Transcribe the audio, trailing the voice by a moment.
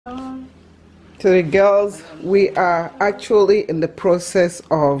To the girls, we are actually in the process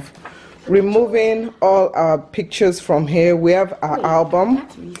of removing all our pictures from here. We have our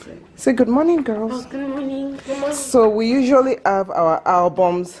album. Say good morning, girls. Oh, good morning. Good morning. So we usually have our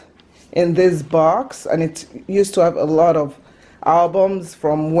albums in this box, and it used to have a lot of albums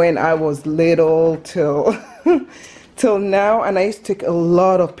from when I was little till till now, and I used to take a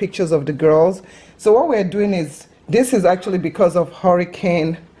lot of pictures of the girls. So what we're doing is, this is actually because of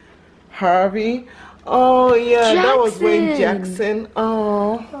Hurricane Harvey. Oh yeah, Jackson. That was when Jackson.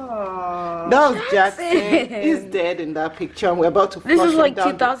 Oh, that was Jackson. He's dead in that picture. And we're about to flush him down. This is like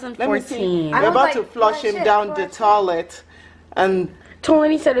 2014. We're about to flush him down the toilet, and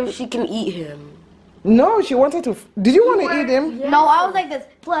Tony said if she can eat him. No, she wanted to. Did you want to eat him? Yeah. No, I was like this.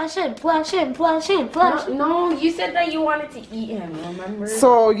 Flush him, flush him, flush him, flush him. No, you said that you wanted to eat him, remember?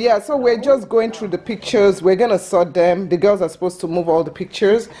 So, yeah, so we're just going through the pictures. We're going to sort them. The girls are supposed to move all the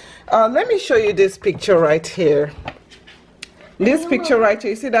pictures. Let me show you this picture right here. This picture right here.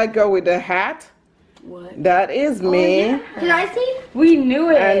 You see that girl with the hat? What? That is me. Oh, yeah. Can I see? We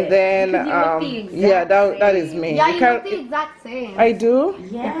knew it. And then, yeah, that is me. Yeah, you look the exact same. I do?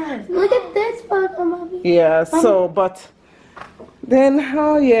 Yes. Look at this photo, Mommy. Yeah, so, but then,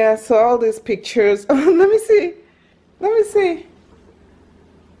 oh yeah, so all these pictures. Let me see. Let me see.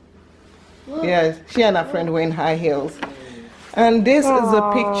 Look. Yeah, she and her friend were in high heels. And this is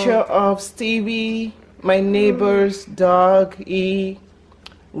a picture of Stevie, my neighbor's dog. He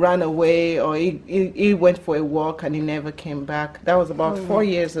ran away, or he went for a walk and he never came back. That was about 4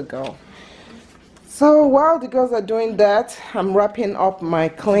 years ago. So while the girls are doing that, I'm wrapping up my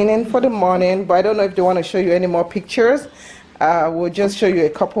cleaning for the morning, but I don't know if they want to show you any more pictures. We'll just show you a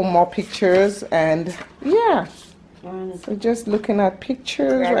couple more pictures, and yeah. So just looking at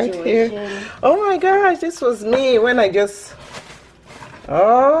pictures right here. Oh my gosh, this was me when I just,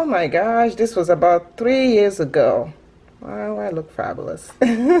 oh my gosh, this was about 3 years ago. Wow, I look fabulous.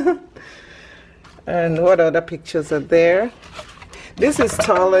 And what other pictures are there? This is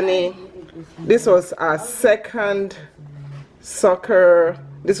Tolani. This was our second soccer.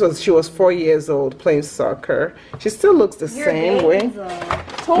 She was 4 years old playing soccer. She still looks the same way.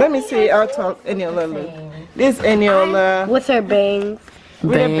 Let me see how tall Eniola looks. This Eniola. With her bangs.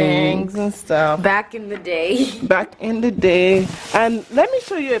 With her bangs and stuff. Back in the day. Back in the day. And let me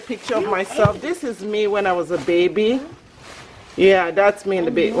show you a picture of myself. This is me when I was a baby. Yeah, that's me in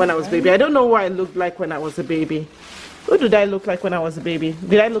the when I was a baby. I don't know what I looked like when I was a baby. Who did I look like when I was a baby?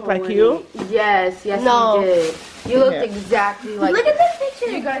 Did I look like you? Yes, yes, no. You did. You looked exactly like. Look at this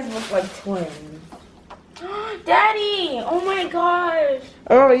picture. You guys look like twins. Daddy! Oh my gosh!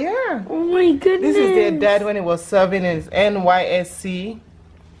 Oh yeah. Oh my goodness. This is their dad when he was serving his NYSC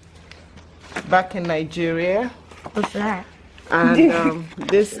back in Nigeria. What's that? And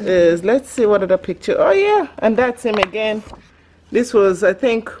this is, let's see what other picture. Oh yeah, and that's him again. This was, I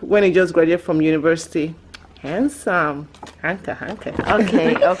think, when he just graduated from university. Handsome. Hanka. Okay,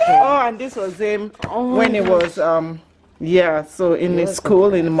 okay. Oh, and this was him when he was, yeah, so in his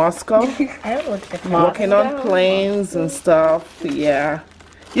school in Moscow. Working on planes and stuff, yeah.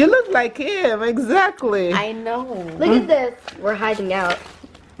 You look like him, exactly. I know. Look at this. We're hiding out.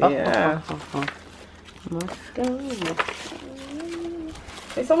 Yeah.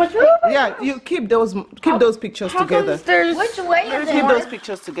 There's so much. Yeah, you keep those pictures together. Which way is it? Keep those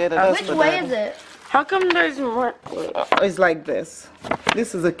pictures together. Which way is it? How come there's more? It's like this.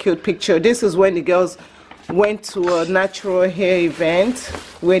 This is a cute picture. This is when the girls went to a natural hair event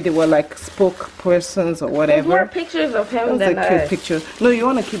where they were like spokespersons or whatever. There's more pictures of him than us. That's a cute picture. No, you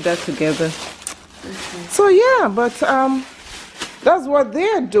want to keep that together. So yeah, but that's what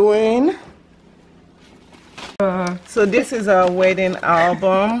they're doing. So this is our wedding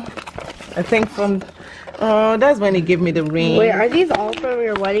album. I think from that's when he gave me the ring. Wait, are these all from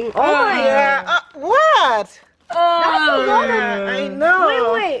your wedding? Oh yeah. What? That's a lot of. I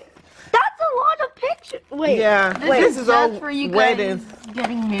know. Wait. That's a lot of pictures. Wait. Yeah. This is all for you weddings.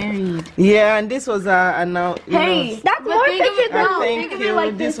 Getting married. Yeah, and this was now. Hey, that's more pictures I think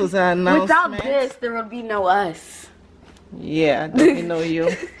like this was an announcement. Without this, there would be no us. Yeah, there would be no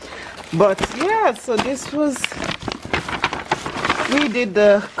you. But yeah, so this was. We did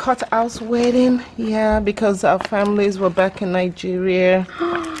the courthouse wedding, yeah, because our families were back in Nigeria.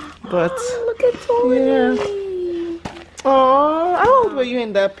 But look at Tony. Yeah. Oh, how old were you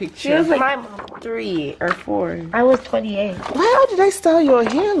in that picture? She was like 3 or 4. I was 28. Why did I style your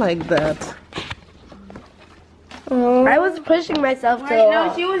hair like that? Oh. I was pushing myself to.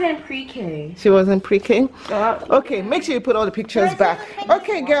 No, she was in pre-K. She was in pre-K? Okay, make sure you put all the pictures back.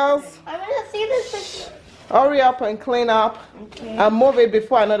 Okay, girls. I want to see this picture. Hurry up and clean up. Okay. And move it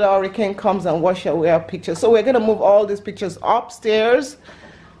before another hurricane comes and wash away our pictures. So we're gonna move all these pictures upstairs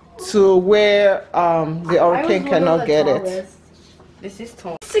to where the hurricane cannot get it. This is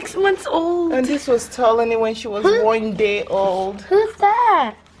tall. 6 months old. And this was Tolani when she was 1 day old. Who's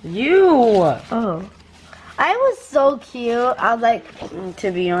that? You. Oh. I was so cute. I was like,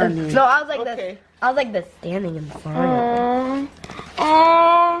 To be honest. no, I was like Okay. this. I was like the standing in file.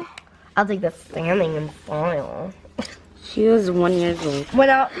 I was like the standing in file. She was 1 year old. Went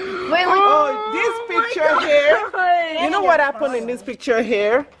out. Wait. Oh, this picture here. You know what happened in this picture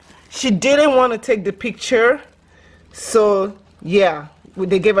here? She didn't want to take the picture. So, yeah.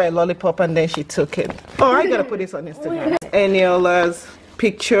 They gave her a lollipop and then she took it. Oh, I gotta put this on Instagram. Eniola's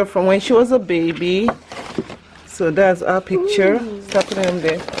picture from when she was a baby. So that's our picture. Stop putting them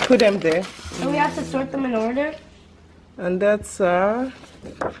there. Put them there. And we have to sort them in order. And that's